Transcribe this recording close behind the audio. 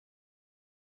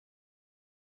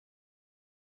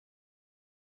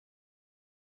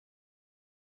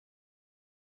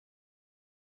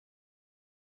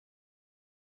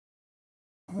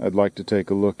I'd like to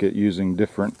take a look at using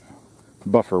different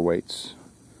buffer weights.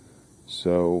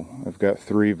 So I've got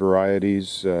three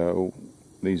varieties.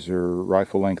 These are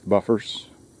rifle length buffers,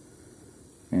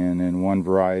 and in one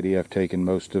variety I've taken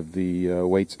most of the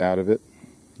weights out of it.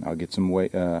 I'll get some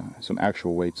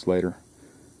actual weights later,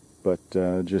 but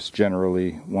just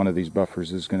generally one of these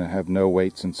buffers is going to have no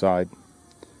weights inside.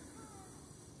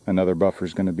 Another buffer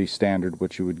is going to be standard,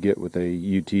 what you would get with a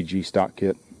UTG stock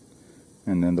kit,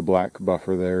 and then the black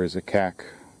buffer there is a CAC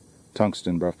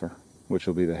tungsten buffer, which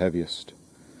will be the heaviest.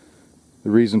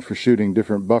 The reason for shooting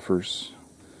different buffers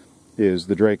is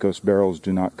the Dracos barrels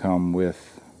do not come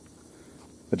with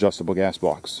adjustable gas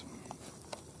blocks.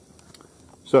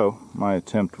 So my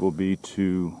attempt will be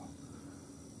to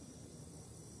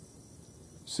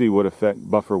see what effect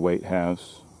buffer weight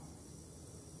has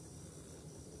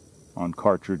on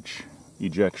cartridge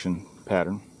ejection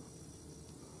pattern,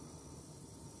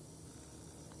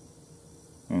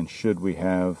 and should we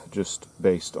have, just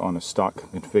based on a stock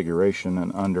configuration,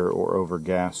 an under or over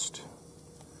gassed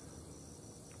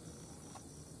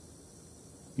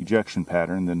ejection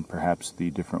pattern, then perhaps the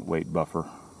different weight buffer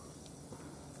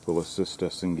will assist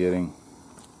us in getting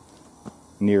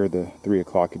near the 3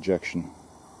 o'clock ejection,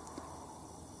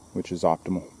 which is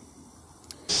optimal.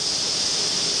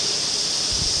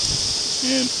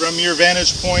 And from your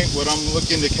vantage point, what I'm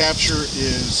looking to capture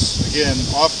is, again,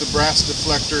 off the brass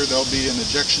deflector, there'll be an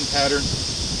ejection pattern,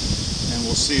 and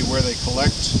we'll see where they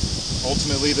collect.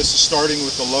 Ultimately, this is starting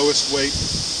with the lowest weight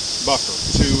buffer,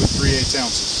 2 3/8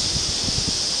 ounces.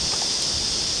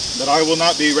 But I will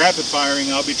not be rapid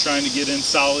firing. I'll be trying to get in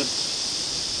solid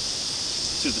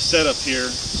to the setup here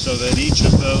so that each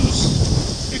of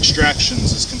those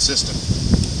extractions is consistent.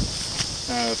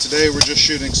 Today we're just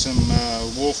shooting some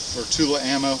Wolf or Tula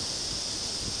ammo,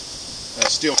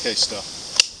 steel case stuff.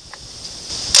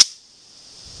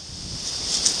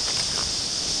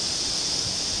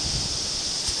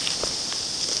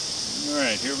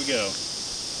 Alright, here we go.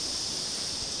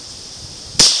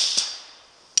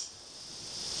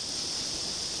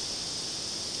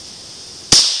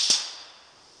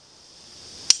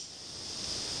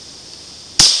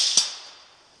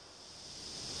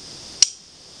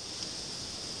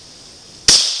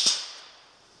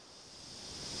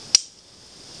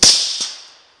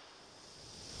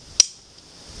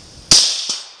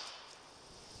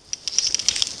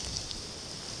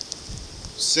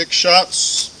 Six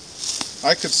shots.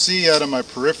 I could see out of my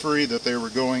periphery that they were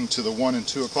going to the 1 and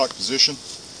 2 o'clock position,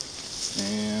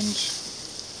 and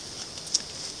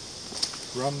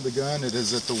from the gun it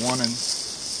is at the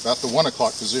about the 1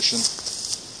 o'clock position.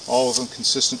 All of them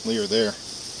consistently are there.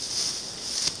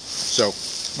 So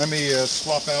let me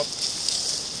swap out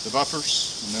the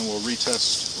buffers, and then we'll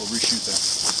retest, we'll reshoot that.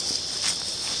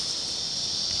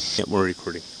 Yep, we're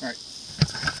recording. Alright.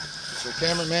 So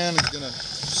cameraman is going to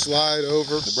slide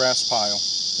over the brass pile.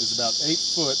 Is about 8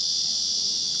 foot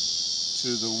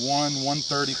to the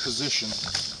 1/130 position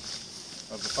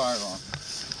of the firearm.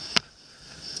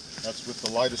 That's with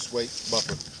the lightest weight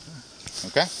buffer.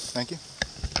 Okay, thank you.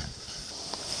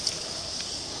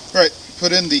 Alright,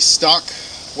 put in the stock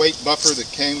weight buffer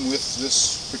that came with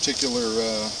this particular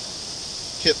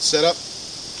kit setup.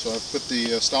 So I've put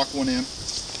the stock one in.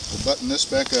 We'll button this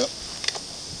back up.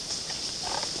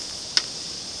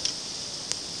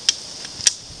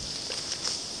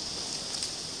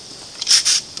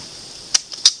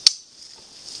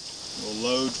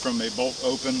 Load from a bolt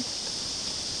open.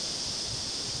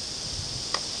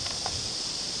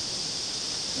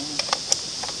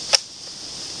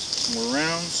 Some more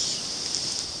rounds.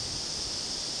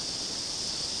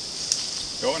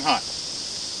 Going hot.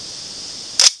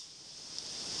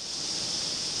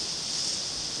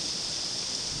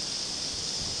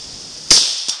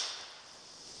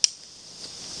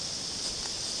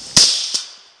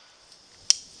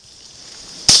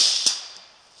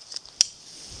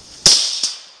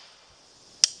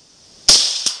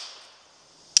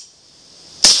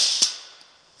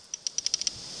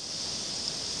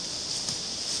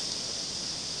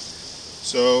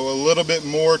 So a little bit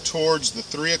more towards the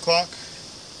 3 o'clock.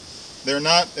 They're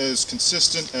not as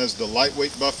consistent as the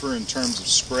lightweight buffer in terms of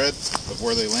spread of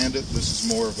where they landed. This is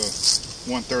more of a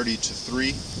 130 to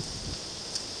 3.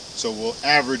 So we'll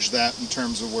average that in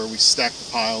terms of where we stack the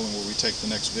pile and where we take the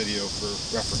next video for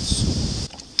reference.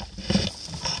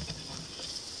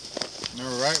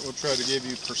 Alright, we'll try to give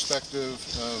you perspective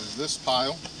of this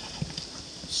pile.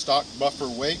 Stock buffer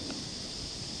weight,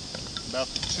 about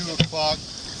the 2 o'clock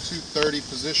 230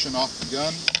 position off the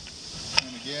gun,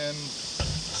 and again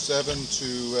 7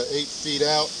 to 8 feet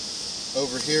out.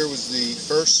 Over here was the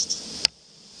first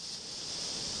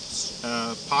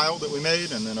pile that we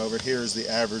made, and then over here is the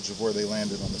average of where they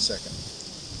landed on the second.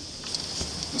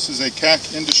 This is a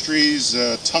CAC Industries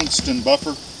tungsten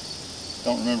buffer.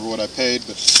 Don't remember what I paid,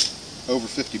 but over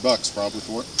 50 bucks probably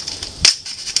for it.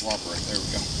 Cooperate, there we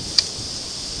go.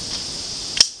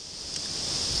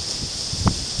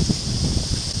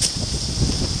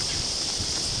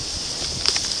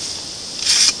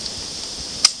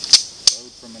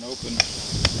 Load from an open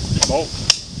bolt.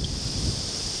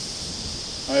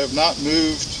 I have not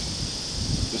moved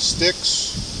the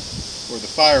sticks or the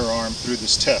firearm through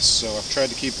this test, so I've tried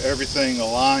to keep everything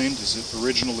aligned as it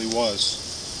originally was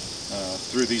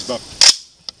through these buffers.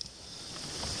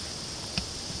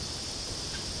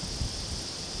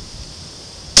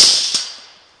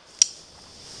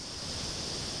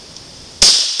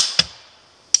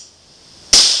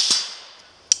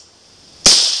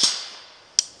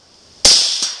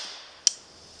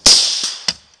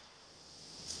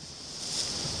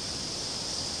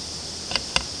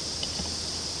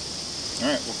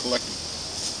 Alright, we'll collect them.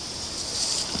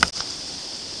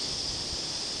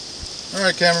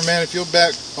 Alright, cameraman, if you'll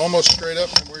back almost straight up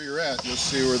from where you're at, you'll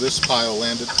see where this pile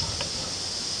landed.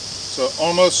 So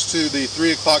almost to the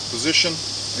 3 o'clock position.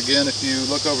 Again, if you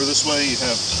look over this way, you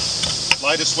have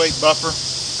lightest weight buffer,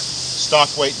 stock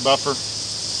weight buffer,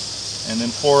 and then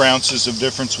 4 ounces of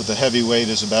difference with the heavy weight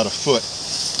is about a foot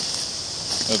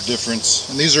of difference.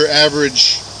 And these are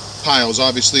average piles.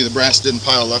 Obviously the brass didn't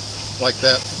pile up like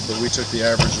that, but we took the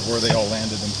average of where they all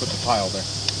landed and put the pile there.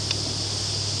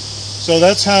 So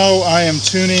that's how I am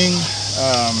tuning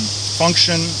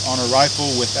function on a rifle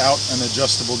without an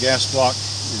adjustable gas block,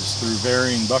 is through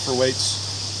varying buffer weights.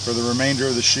 For the remainder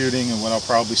of the shooting, and what I'll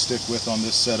probably stick with on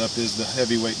this setup is the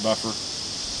heavyweight buffer,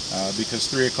 because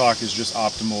 3 o'clock is just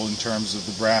optimal in terms of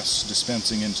the brass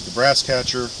dispensing into the brass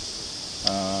catcher,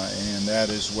 and that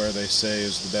is where they say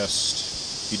is the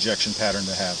best ejection pattern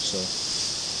to have. So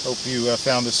hope you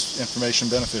found this information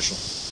beneficial.